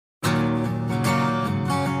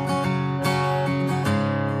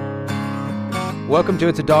Welcome to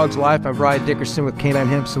It's a Dog's Life. I'm Brian Dickerson with K-9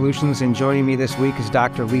 Hemp Solutions, and joining me this week is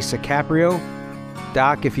Dr. Lisa Caprio.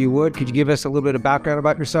 Doc, if you would, could you give us a little bit of background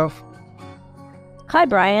about yourself? Hi,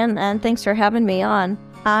 Brian, and thanks for having me on.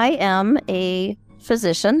 I am a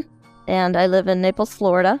physician, and I live in Naples,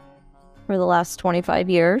 Florida for the last 25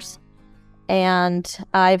 years. And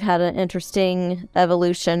I've had an interesting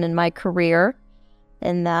evolution in my career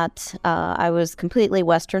in that I was completely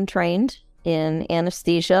Western trained in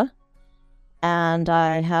anesthesia, and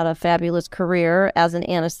I had a fabulous career as an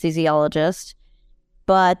anesthesiologist.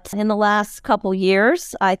 But in the last couple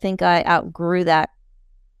years, I think I outgrew that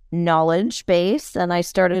knowledge base, and I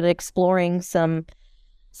started exploring some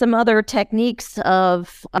other techniques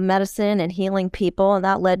of medicine and healing people, and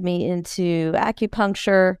that led me into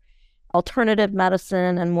acupuncture, alternative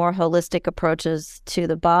medicine, and more holistic approaches to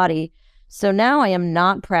the body. So now I am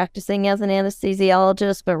not practicing as an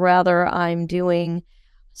anesthesiologist, but rather I'm doing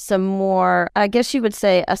some more, I guess you would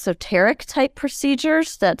say, esoteric type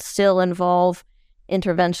procedures that still involve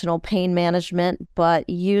interventional pain management, but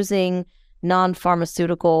using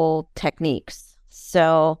non-pharmaceutical techniques.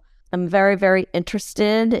 So I'm very, very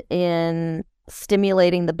interested in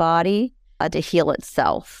stimulating the body to heal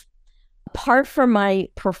itself. Apart from my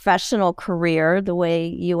professional career, the way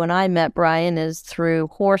you and I met, Brian, is through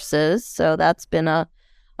horses. So that's been a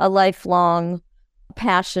lifelong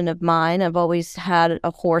passion of mine. I've always had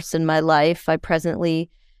a horse in my life. I presently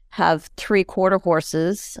have 3 quarter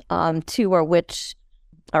horses, 2 of which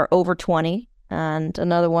are over 20 and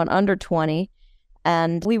another one under 20.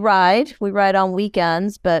 And we ride on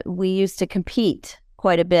weekends, but we used to compete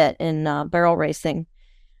quite a bit in barrel racing.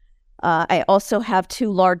 I also have 2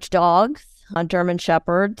 large dogs, German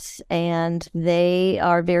Shepherds, and they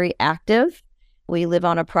are very active. We live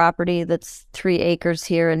on a property that's 3 acres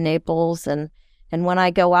here in Naples, and when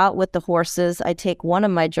I go out with the horses, I take one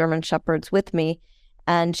of my German Shepherds with me,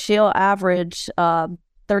 and she'll average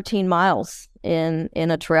 13 miles in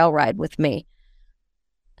a trail ride with me.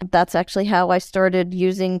 That's actually how I started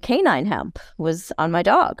using K-9 hemp, was on my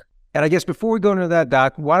dog. And I guess before we go into that,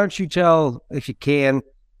 Doc, why don't you tell, if you can,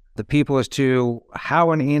 the people as to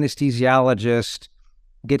how an anesthesiologist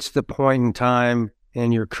gets to the point in time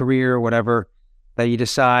in your career or whatever that you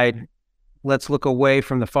decide, let's look away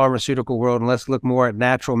from the pharmaceutical world and let's look more at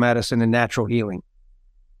natural medicine and natural healing?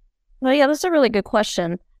 Well, yeah, that's a really good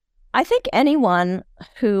question. I think anyone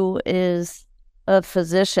who is a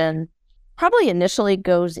physician probably initially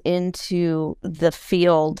goes into the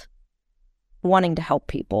field wanting to help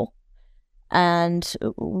people. And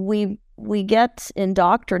we get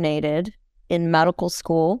indoctrinated in medical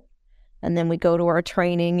school, and then we go to our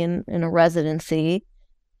training in a residency,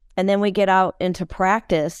 and then we get out into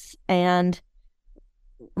practice, and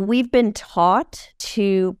we've been taught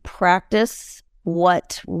to practice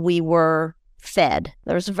what we were fed.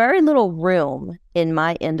 There's very little room in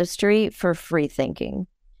my industry for free thinking.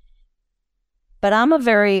 But I'm a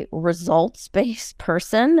very results-based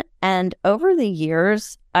person, and over the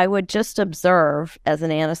years, I would just observe as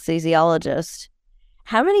an anesthesiologist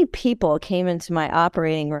how many people came into my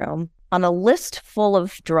operating room on a list full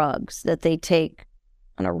of drugs that they take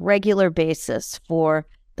on a regular basis for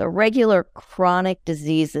the regular chronic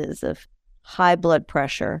diseases of high blood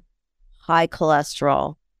pressure, high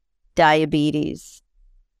cholesterol, diabetes,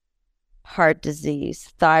 heart disease,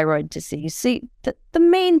 thyroid disease. See, the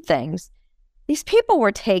main things. These people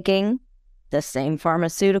were taking the same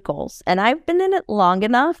pharmaceuticals, and I've been in it long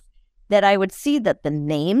enough that I would see that the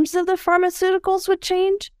names of the pharmaceuticals would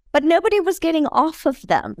change, but nobody was getting off of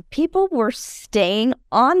them. People were staying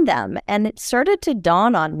on them, and it started to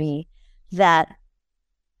dawn on me that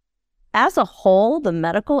as a whole, the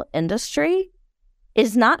medical industry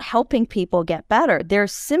is not helping people get better. They're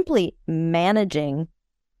simply managing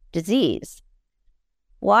disease.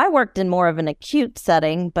 Well, I worked in more of an acute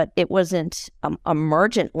setting, but it wasn't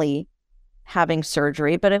emergently having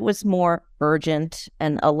surgery, but it was more urgent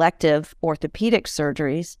and elective orthopedic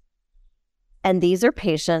surgeries. And these are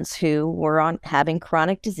patients who were having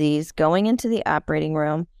chronic disease, going into the operating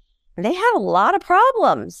room, and they had a lot of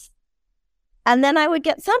problems. And then I would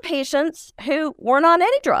get some patients who weren't on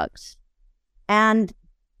any drugs, and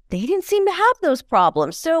they didn't seem to have those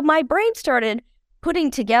problems. So my brain started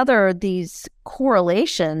putting together these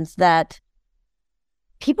correlations that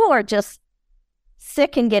people are just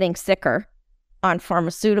sick and getting sicker on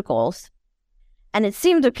pharmaceuticals. And it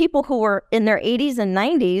seemed that people who were in their 80s and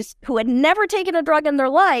 90s who had never taken a drug in their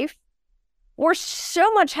life were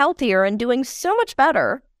so much healthier and doing so much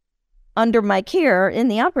better under my care in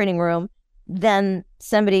the operating room than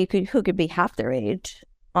somebody who could be half their age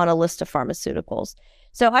on a list of pharmaceuticals.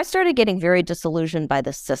 So I started getting very disillusioned by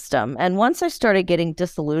the system. And once I started getting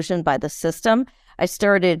disillusioned by the system, I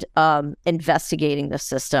started investigating the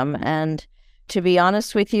system. And to be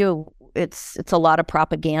honest with you, it's a lot of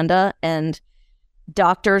propaganda, and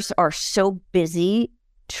doctors are so busy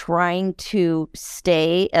trying to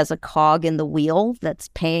stay as a cog in the wheel that's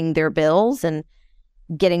paying their bills and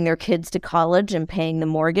getting their kids to college and paying the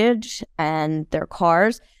mortgage and their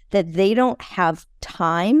cars, that they don't have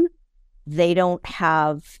time. They don't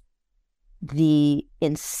have the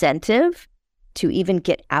incentive to even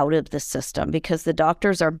get out of the system, because the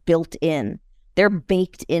doctors are built in. They're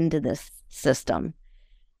baked into this system.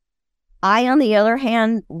 I, on the other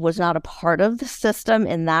hand, was not a part of the system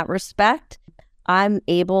in that respect. I'm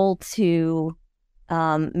able to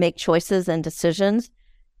make choices and decisions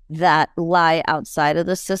that lie outside of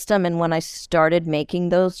the system. And when I started making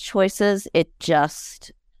those choices, it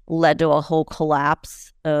just led to a whole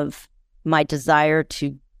collapse of my desire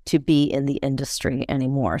to be in the industry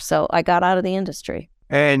anymore. So I got out of the industry.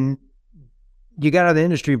 And you got out of the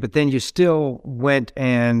industry, but then you still went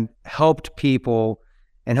and helped people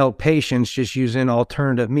and helped patients just using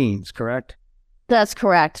alternative means, correct? That's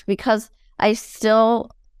correct, because I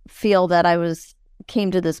still feel that I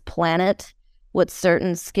came to this planet with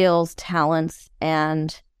certain skills, talents,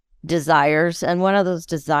 and desires. And one of those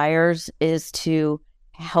desires is to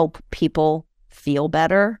help people feel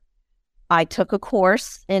better. I took a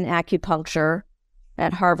course in acupuncture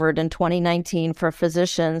at Harvard in 2019 for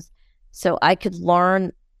physicians so I could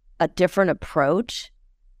learn a different approach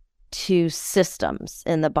to systems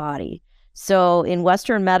in the body. So in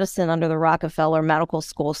Western medicine, under the Rockefeller Medical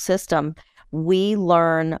School system, we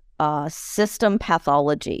learn system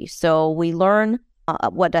pathology. So we learn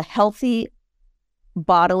what a healthy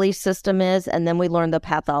bodily system is, and then we learn the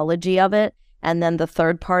pathology of it. And then the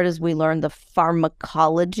third part is we learn the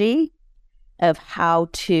pharmacology of how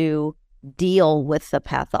to deal with the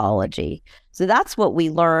pathology. So that's what we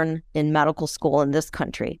learn in medical school in this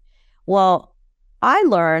country. Well, I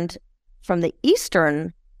learned from the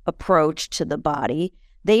Eastern approach to the body,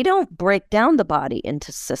 they don't break down the body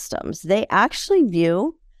into systems. They actually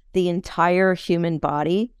view the entire human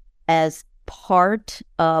body as part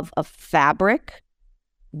of a fabric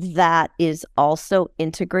that is also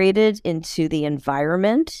integrated into the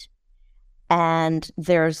environment. And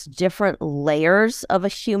there's different layers of a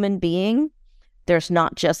human being. There's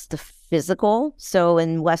not just the physical. So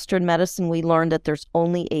in Western medicine, we learned that there's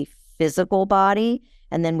only a physical body,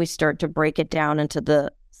 and then we start to break it down into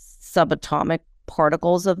the subatomic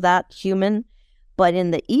particles of that human. But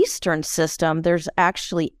in the Eastern system, there's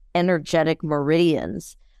actually energetic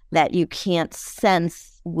meridians that you can't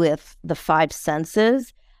sense with the five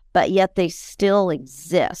senses, but yet they still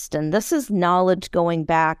exist. And this is knowledge going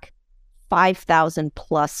back 5,000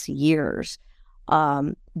 plus years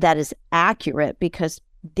that is accurate, because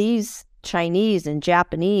these Chinese and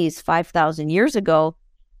Japanese 5,000 years ago,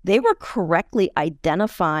 they were correctly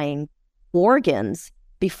identifying organs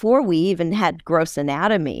before we even had gross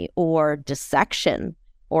anatomy or dissection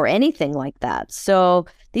or anything like that. So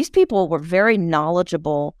these people were very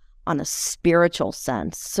knowledgeable on a spiritual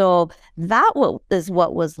sense. So that is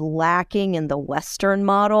what was lacking in the Western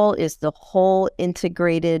model, is the whole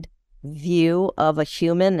integrated view of a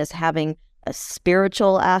human as having a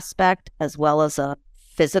spiritual aspect as well as a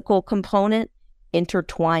physical component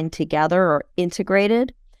intertwined together or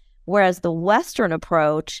integrated. Whereas the Western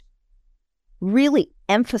approach really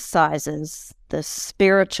emphasizes the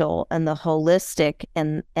spiritual and the holistic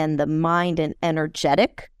and the mind and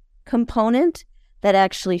energetic component that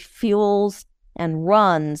actually fuels and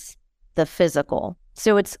runs the physical.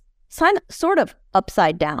 So it's sort of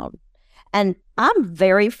upside down. And I'm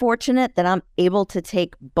very fortunate that I'm able to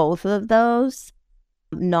take both of those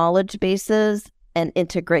knowledge bases and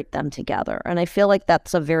integrate them together. And I feel like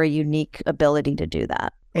that's a very unique ability to do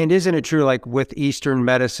that. And isn't it true, like with Eastern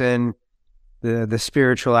medicine, the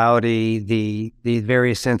spirituality, the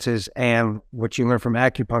various senses, and what you learn from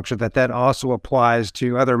acupuncture, that also applies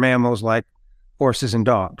to other mammals like horses and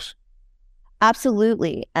dogs?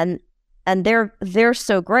 Absolutely. And they're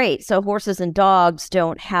so great. So horses and dogs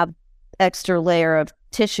don't have extra layer of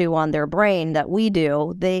tissue on their brain that we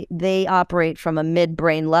do. They operate from a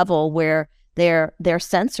midbrain level where they're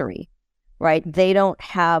sensory, right? They don't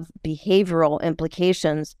have behavioral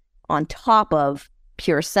implications on top of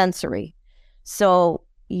pure sensory. So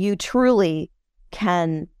you truly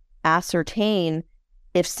can ascertain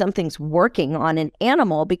if something's working on an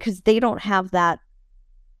animal because they don't have that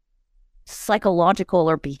psychological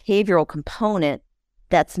or behavioral component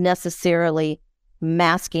that's necessarily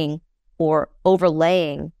masking or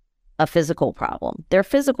overlaying a physical problem. Their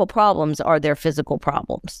physical problems are their physical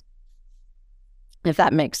problems, if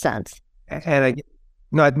that makes sense.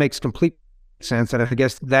 No, it makes complete sense. And I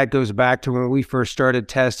guess that goes back to when we first started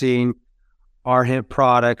testing our hemp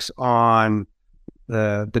products on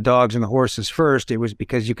the dogs and the horses first. It was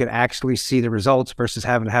because you could actually see the results versus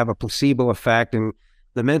having to have a placebo effect and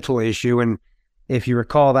the mental issue. And if you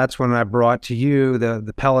recall, that's when I brought to you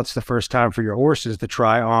the pellets the first time for your horses to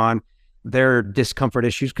try on their discomfort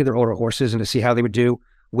issues because they're older horses, and to see how they would do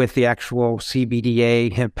with the actual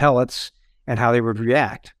CBDA hemp pellets and how they would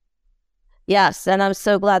react. Yes, and I'm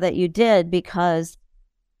so glad that you did, because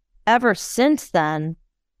ever since then,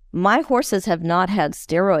 my horses have not had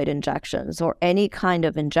steroid injections or any kind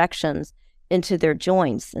of injections into their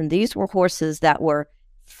joints. And these were horses that were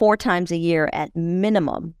 4 times a year at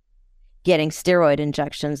minimum getting steroid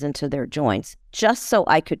injections into their joints just so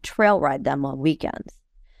I could trail ride them on weekends.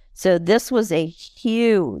 So this was a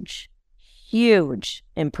huge, huge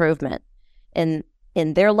improvement in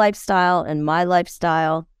their lifestyle and my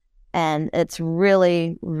lifestyle. And it's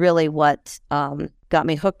really, really what got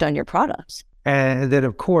me hooked on your products. And then,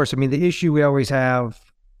 of course, I mean, the issue we always have,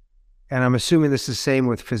 and I'm assuming this is the same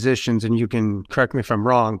with physicians, and you can correct me if I'm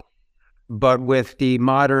wrong, but with the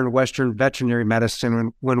modern Western veterinary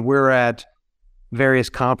medicine, when we're at various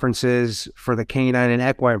conferences for the K-9 and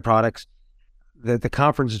equine products, the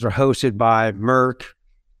conferences are hosted by Merck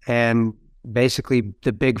and basically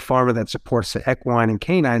the big pharma that supports the equine and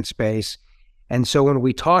canine space. And so when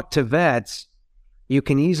we talk to vets, you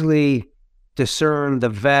can easily discern the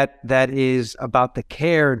vet that is about the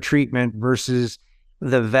care and treatment versus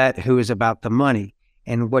the vet who is about the money.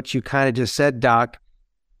 And what you kind of just said, Doc,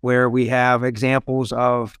 where we have examples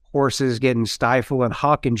of horses getting stifle and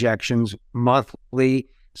hock injections monthly,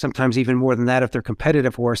 sometimes even more than that if they're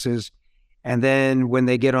competitive horses. And then when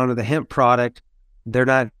they get onto the hemp product, they're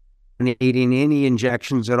not needing any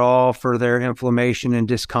injections at all for their inflammation and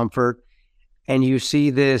discomfort. And you see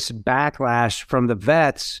this backlash from the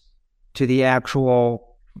vets to the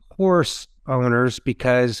actual horse owners,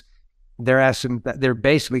 because they're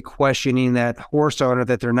basically questioning that horse owner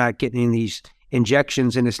that they're not getting these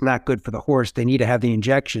injections and it's not good for the horse. They need to have the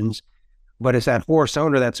injections. But it's that horse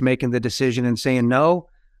owner that's making the decision and saying, no,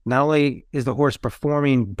 not only is the horse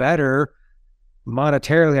performing better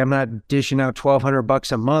monetarily, I'm not dishing out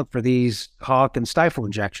 $1,200 a month for these hock and stifle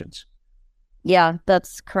injections. Yeah,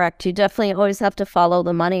 that's correct. You definitely always have to follow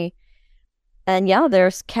the money. And yeah,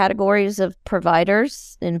 there's categories of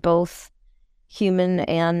providers in both human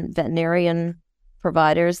and veterinarian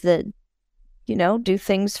providers that, do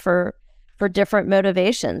things for different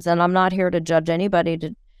motivations. And I'm not here to judge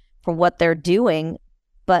anybody for what they're doing,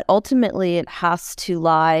 but ultimately it has to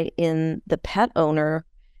lie in the pet owner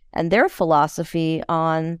and their philosophy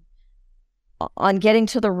on getting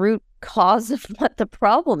to the root cause of what the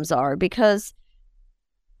problems are. Because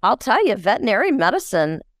I'll tell you, veterinary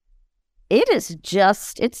medicine, it's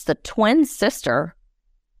the twin sister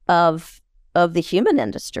of the human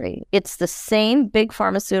industry. It's the same big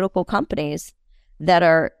pharmaceutical companies that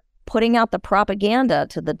are putting out the propaganda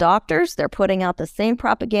to the doctors. They're putting out the same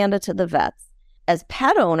propaganda to the vets. As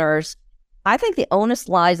pet owners, I think the onus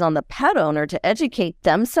lies on the pet owner to educate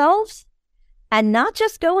themselves and not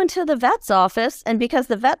just go into the vet's office. And because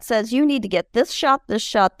the vet says you need to get this shot, this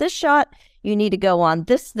shot, this shot, you need to go on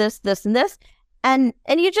this, and this, and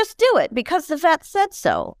you just do it because the vet said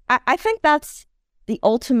so. I think that's the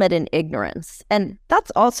ultimate in ignorance. And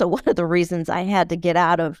that's also one of the reasons I had to get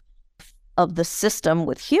out of the system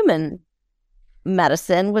with human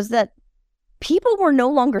medicine, was that people were no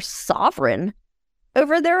longer sovereign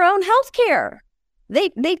over their own health care. They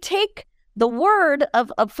take the word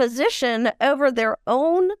of a physician over their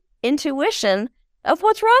own intuition of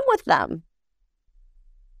what's wrong with them.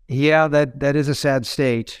 Yeah, that is a sad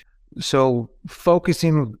state. So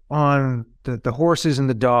focusing on the horses and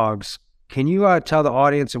the dogs, can you tell the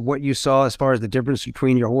audience of what you saw as far as the difference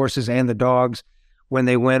between your horses and the dogs when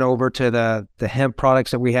they went over to the hemp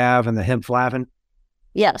products that we have and the hemp flavin?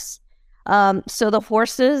 Yes. So the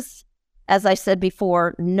horses, as I said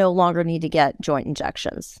before, no longer need to get joint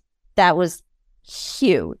injections. That was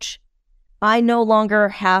huge. I no longer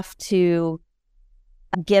have to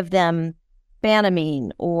give them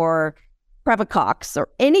Banamine or Previcox or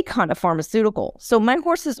any kind of pharmaceutical. So my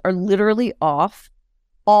horses are literally off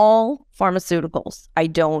all pharmaceuticals. I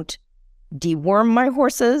don't deworm my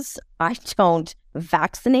horses. I don't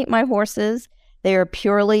vaccinate my horses. They are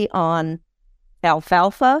purely on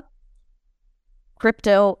alfalfa,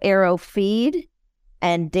 crypto arrow feed,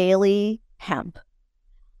 and daily hemp.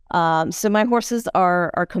 So my horses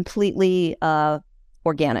are completely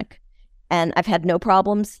organic, and I've had no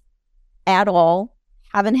problems at all.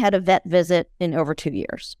 Haven't had a vet visit in over 2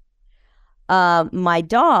 years. My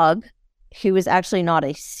dog, who is actually not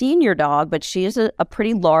a senior dog, but she is a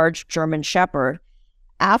pretty large German Shepherd.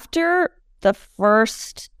 After the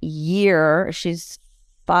first year, she's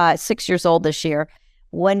 6 years old this year.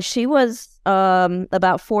 When she was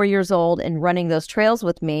about 4 years old and running those trails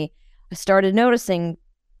with me, I started noticing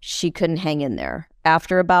she couldn't hang in there.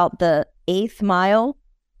 After about the 8th mile,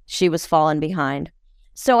 she was falling behind.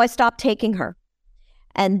 So I stopped taking her.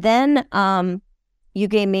 And then you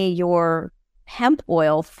gave me your hemp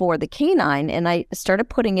oil for the K-9, and I started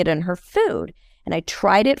putting it in her food. And I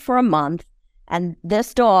tried it for a month, and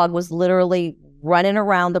this dog was literally running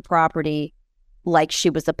around the property like she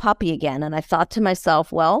was a puppy again. And I thought to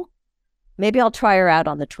myself, well, maybe I'll try her out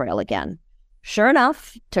on the trail again. Sure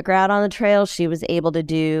enough, took her out on the trail. She was able to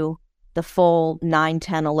do the full 9,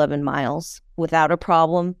 10, 11 miles without a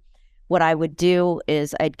problem. What I would do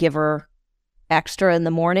is I'd give her extra in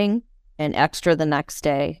the morning and extra the next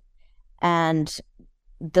day. And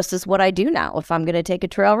this is what I do now. If I'm going to take a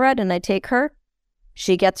trail ride and I take her,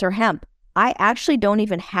 she gets her hemp. I actually don't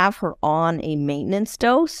even have her on a maintenance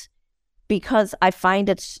dose because I find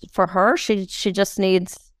it's for her, she just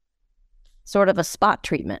needs sort of a spot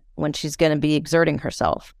treatment when she's going to be exerting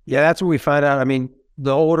herself. Yeah, that's what we find out. I mean,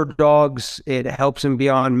 the older dogs, it helps them be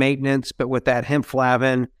on maintenance, but with that hemp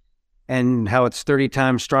flavin and how it's 30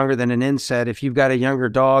 times stronger than an NSAID, if you've got a younger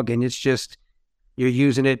dog and it's just, you're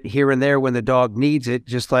using it here and there when the dog needs it,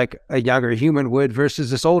 just like a younger human would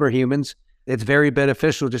versus this older humans, it's very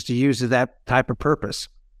beneficial just to use that type of purpose.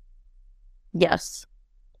 Yes.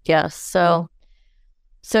 Yes. So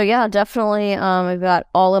yeah, definitely. I've got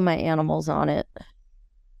all of my animals on it.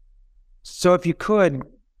 So if you could,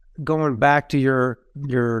 going back to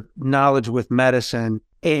your knowledge with medicine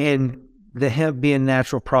and the hemp being a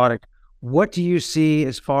natural product, what do you see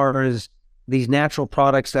as far as these natural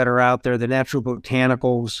products that are out there, the natural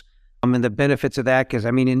botanicals, and the benefits of that? Because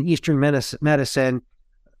I mean, in Eastern medicine,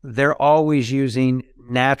 they're always using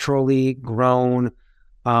naturally grown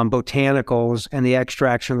botanicals and the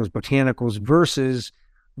extraction of those botanicals versus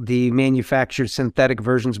the manufactured synthetic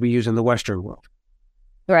versions we use in the Western world.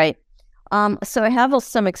 Right. So I have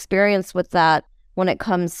some experience with that when it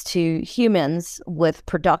comes to humans with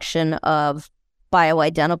production of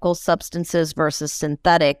bioidentical substances versus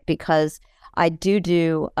synthetic, because I do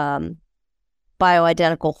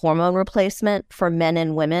bioidentical hormone replacement for men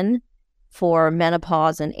and women for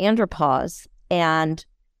menopause and andropause. And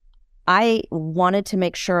I wanted to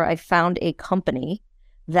make sure I found a company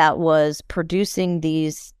that was producing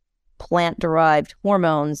these plant-derived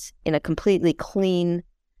hormones in a completely clean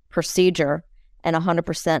procedure and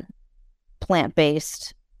 100%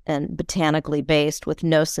 plant-based and botanically based with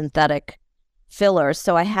no synthetic fillers.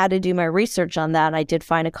 So I had to do my research on that. And I did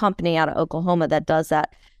find a company out of Oklahoma that does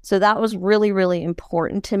that. So that was really, really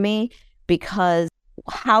important to me, because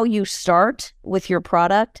how you start with your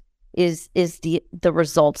product is the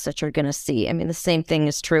results that you're going to see. I mean, the same thing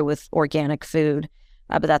is true with organic food,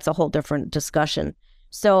 but that's a whole different discussion.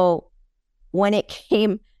 So when it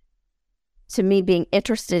came to me being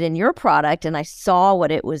interested in your product and I saw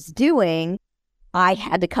what it was doing, I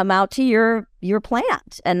had to come out to your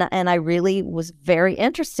plant. And I really was very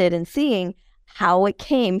interested in seeing how it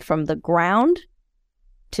came from the ground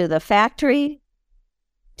to the factory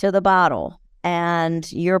to the bottle. And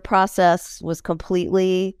your process was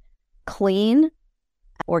completely clean,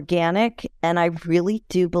 organic. And I really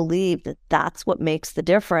do believe that that's what makes the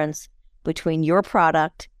difference between your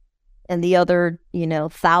product and the other,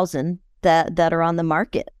 1,000 that are on the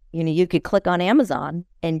market. You could click on Amazon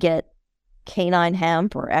and get K-9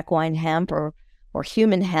 hemp or equine hemp or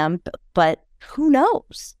human hemp, but who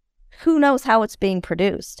knows? Who knows how it's being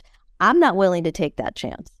produced? I'm not willing to take that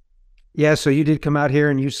chance. Yeah, so you did come out here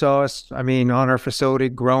and you saw us, on our facility,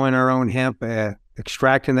 growing our own hemp,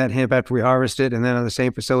 extracting that hemp after we harvest it, and then on the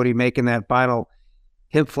same facility making that final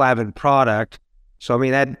hemp flavin product. So,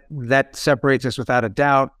 that separates us without a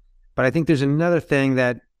doubt. But I think there's another thing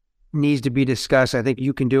that needs to be discussed. I think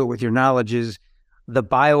you can do it with your knowledge, is the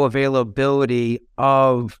bioavailability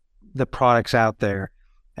of the products out there,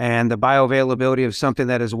 and the bioavailability of something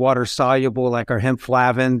that is water soluble, like our hemp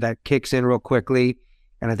flavin that kicks in real quickly.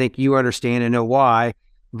 And I think you understand and know why,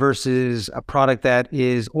 versus a product that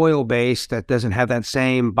is oil-based that doesn't have that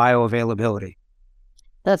same bioavailability.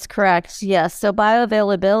 That's correct. Yes. So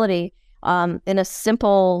bioavailability, in a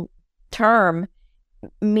simple term,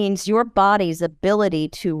 means your body's ability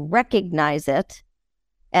to recognize it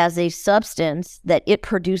as a substance that it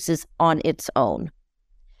produces on its own.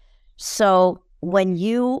 So when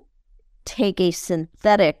you take a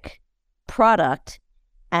synthetic product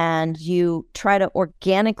and you try to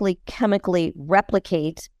organically, chemically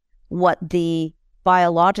replicate what the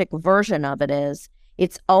biologic version of it is,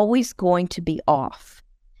 it's always going to be off.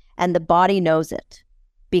 And the body knows it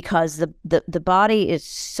because the body is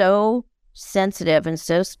so sensitive and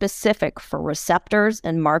so specific for receptors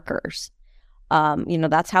and markers.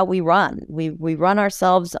 That's how we run. We run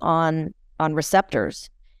ourselves on receptors.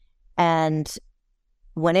 And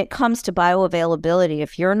when it comes to bioavailability,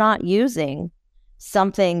 if you're not using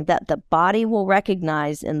something that the body will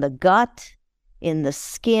recognize in the gut, in the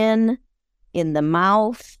skin, in the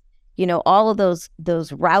mouth, all of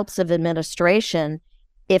those routes of administration,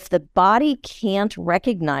 if the body can't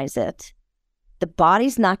recognize it, the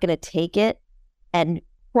body's not going to take it and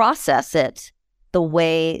process it the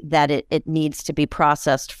way that it needs to be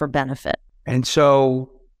processed for benefit. And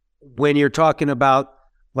so when you're talking about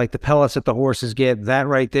like the pellets that the horses get, that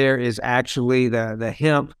right there is actually the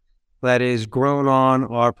hemp that is grown on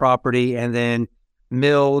our property and then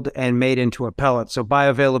milled and made into a pellet. So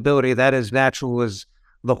bioavailability, that is natural as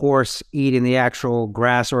the horse eating the actual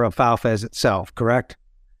grass or alfalfa as itself, correct?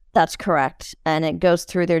 That's correct. And it goes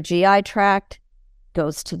through their GI tract,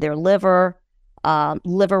 goes to their liver.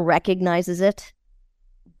 Liver recognizes it.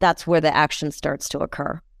 That's where the action starts to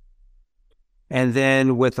occur. And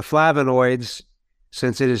then with the flavonoids,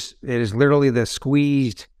 since it is literally the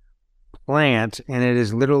squeezed plant, and it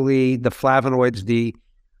is literally the flavonoids,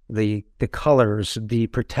 the colors, the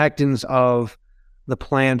protectants of the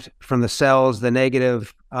plant from the cells, the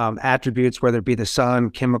negative attributes, whether it be the sun,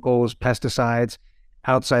 chemicals, pesticides,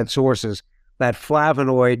 outside sources, that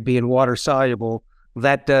flavonoid being water soluble,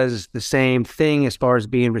 that does the same thing as far as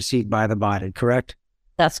being received by the body, correct?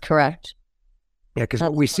 That's correct. Yeah, because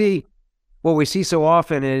what we see so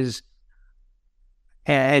often is,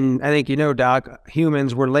 and I think Doc,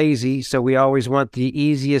 humans, we're lazy, so we always want the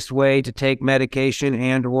easiest way to take medication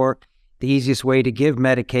and or the easiest way to give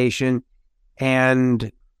medication.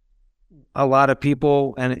 And a lot of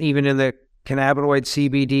people, and even in the cannabinoid,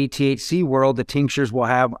 CBD, THC world, the tinctures will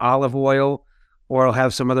have olive oil or will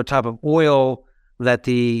have some other type of oil that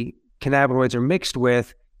the cannabinoids are mixed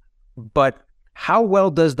with. But how well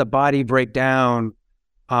does the body break down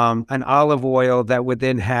an olive oil that would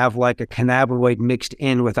then have like a cannabinoid mixed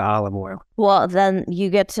in with the olive oil? Well, then you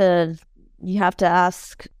have to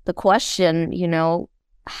ask the question,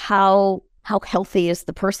 how healthy is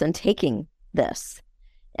the person taking this?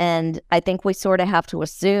 And I think we sort of have to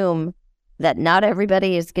assume that not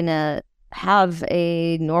everybody is going to have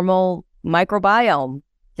a normal microbiome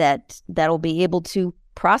that'll be able to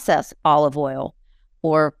process olive oil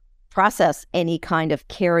or process any kind of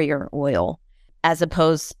carrier oil, as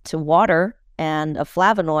opposed to water and a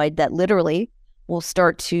flavonoid that literally will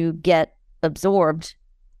start to get absorbed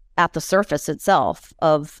at the surface itself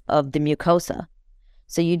of the mucosa.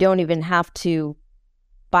 So you don't even have to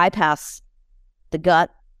bypass the gut,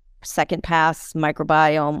 second pass,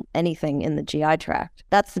 microbiome, anything in the GI tract.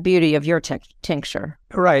 That's the beauty of your tincture.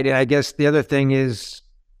 Right. And I guess the other thing is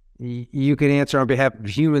you can answer on behalf of the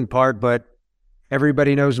human part, but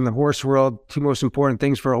everybody knows in the horse world, two most important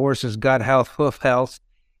things for a horse is gut health, hoof health.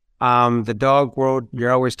 The dog world,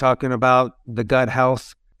 you're always talking about the gut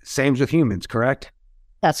health. Same with humans, correct?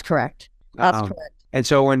 That's correct. That's correct. And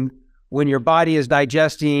so when your body is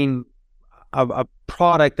digesting a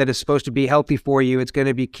product that is supposed to be healthy for you, it's going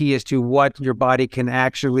to be key as to what your body can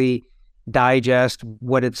actually digest,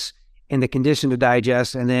 what it's in the condition to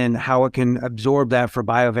digest, and then how it can absorb that for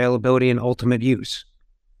bioavailability and ultimate use.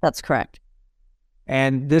 That's correct.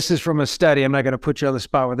 And this is from a study. I'm not going to put you on the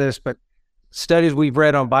spot with this, but studies we've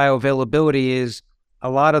read on bioavailability is a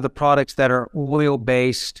lot of the products that are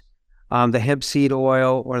oil-based, the hemp seed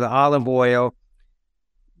oil or the olive oil,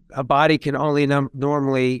 a body can only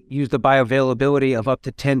normally use the bioavailability of up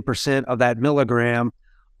to 10% of that milligram,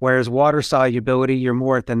 whereas water solubility, you're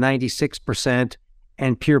more at the 96%,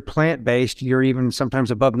 and pure plant-based, you're even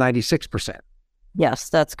sometimes above 96%. Yes,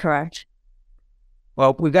 that's correct.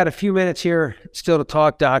 Well, we've got a few minutes here still to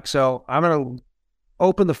talk, Doc, so I'm going to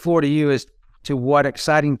open the floor to you as to what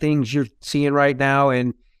exciting things you're seeing right now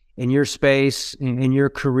in your space, in your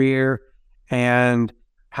career, and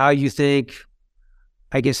how you think,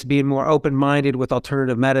 I guess, being more open-minded with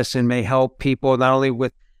alternative medicine may help people not only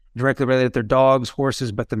with directly related to their dogs,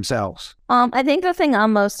 horses, but themselves. I think the thing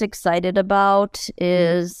I'm most excited about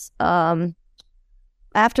is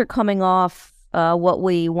after coming off what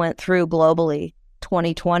we went through globally,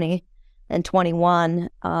 2020 and 21,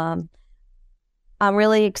 I'm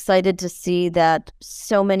really excited to see that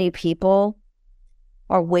so many people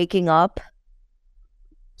are waking up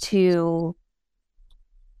to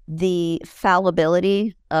the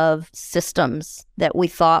fallibility of systems that we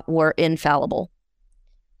thought were infallible.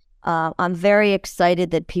 I'm very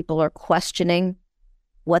excited that people are questioning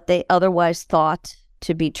what they otherwise thought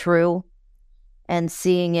to be true and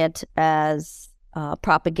seeing it as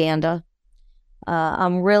propaganda.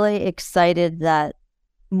 I'm really excited that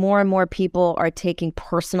more and more people are taking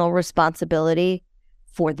personal responsibility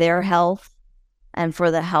for their health and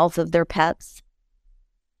for the health of their pets.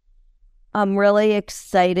 I'm really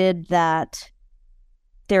excited that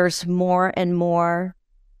there's more and more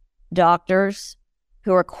doctors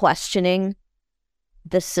who are questioning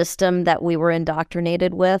the system that we were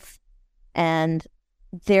indoctrinated with, and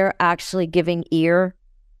they're actually giving ear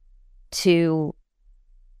to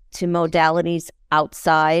modalities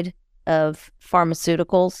outside of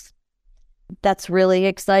pharmaceuticals. That's really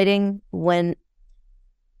exciting when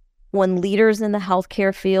leaders in the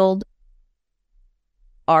healthcare field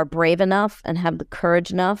are brave enough and have the courage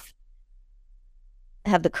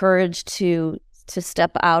to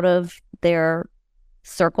step out of their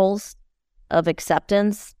circles of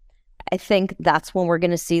acceptance. I think that's when we're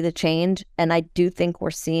going to see the change, and I do think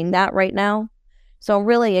we're seeing that right now. So I'm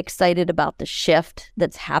really excited about the shift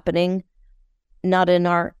that's happening, not in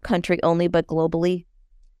our country only, but globally,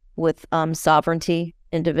 with sovereignty,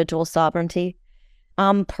 individual sovereignty.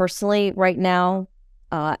 Personally, right now,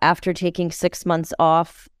 after taking 6 months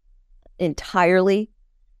off entirely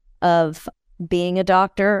of being a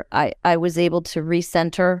doctor, I was able to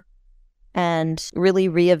recenter and really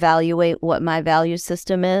reevaluate what my value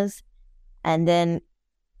system is, and then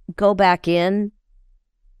go back in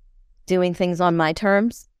doing things on my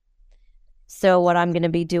terms. So what I'm going to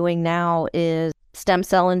be doing now is stem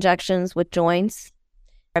cell injections with joints,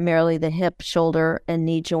 primarily the hip, shoulder, and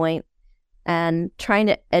knee joint, and trying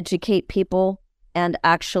to educate people and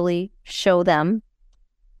actually show them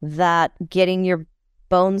that getting your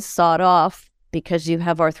bones sawed off because you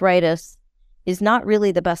have arthritis is not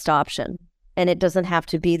really the best option, and it doesn't have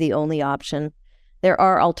to be the only option. There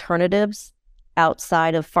are alternatives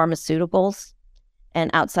outside of pharmaceuticals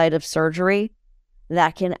and outside of surgery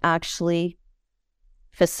that can actually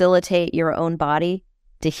facilitate your own body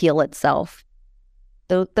to heal itself.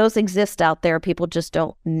 Those exist out there. People just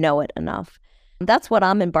don't know it enough. That's what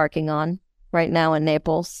I'm embarking on right now in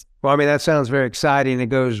Naples. Well, I mean, that sounds very exciting. It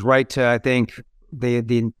goes right to, I think,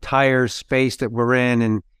 the entire space that we're in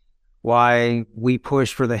and why we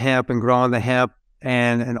push for the hemp and growing the hemp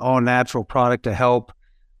and an all-natural product to help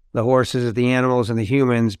the horses, the animals, and the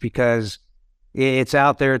humans, because it's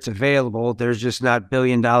out there, it's available. There's just not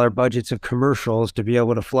billion-dollar budgets of commercials to be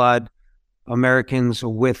able to flood Americans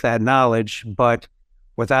with that knowledge. But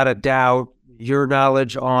without a doubt, your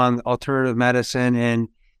knowledge on alternative medicine and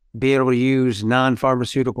being able to use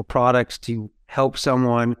non-pharmaceutical products to help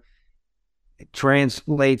someone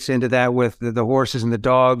translates into that with the horses and the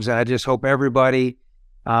dogs. I just hope everybody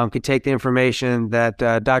could take the information that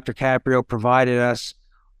Dr. Caprio provided us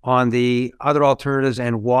on the other alternatives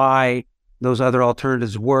and why those other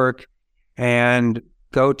alternatives work, and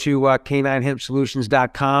go to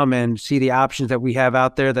K9HempSolutions.com and see the options that we have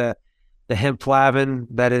out there. The hemp flavin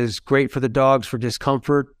that is great for the dogs for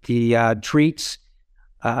discomfort. The treats,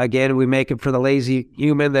 again, we make it for the lazy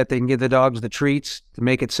human that they can give the dogs the treats to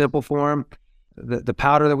make it simple for them. The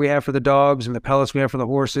powder that we have for the dogs and the pellets we have for the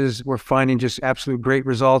horses, we're finding just absolute great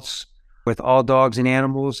results with all dogs and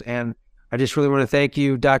animals. And I just really want to thank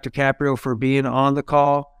you, Dr. Caprio, for being on the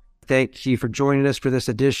call. Thank you for joining us for this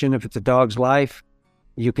edition of It's a Dog's Life.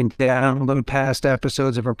 You can download past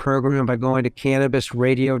episodes of our program by going to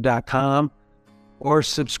cannabisradio.com or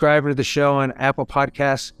subscribing to the show on Apple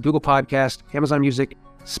Podcasts, Google Podcasts, Amazon Music,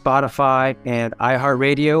 Spotify, and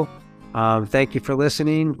iHeartRadio. Thank you for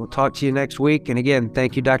listening. We'll talk to you next week. And again,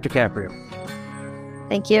 thank you, Dr. Caprio.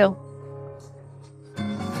 Thank you.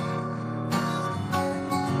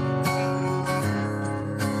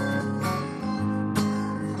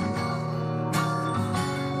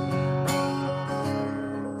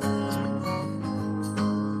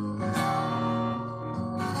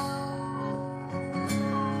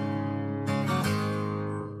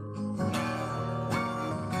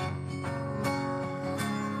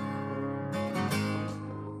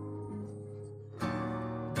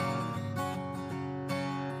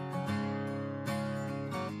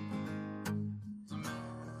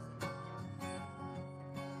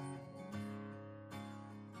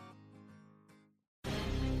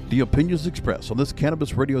 The opinions expressed on this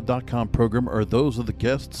CannabisRadio.com program are those of the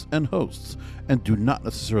guests and hosts and do not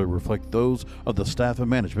necessarily reflect those of the staff and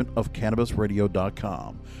management of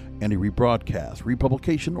CannabisRadio.com. Any rebroadcast,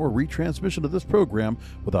 republication, or retransmission of this program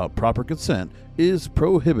without proper consent is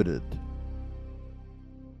prohibited.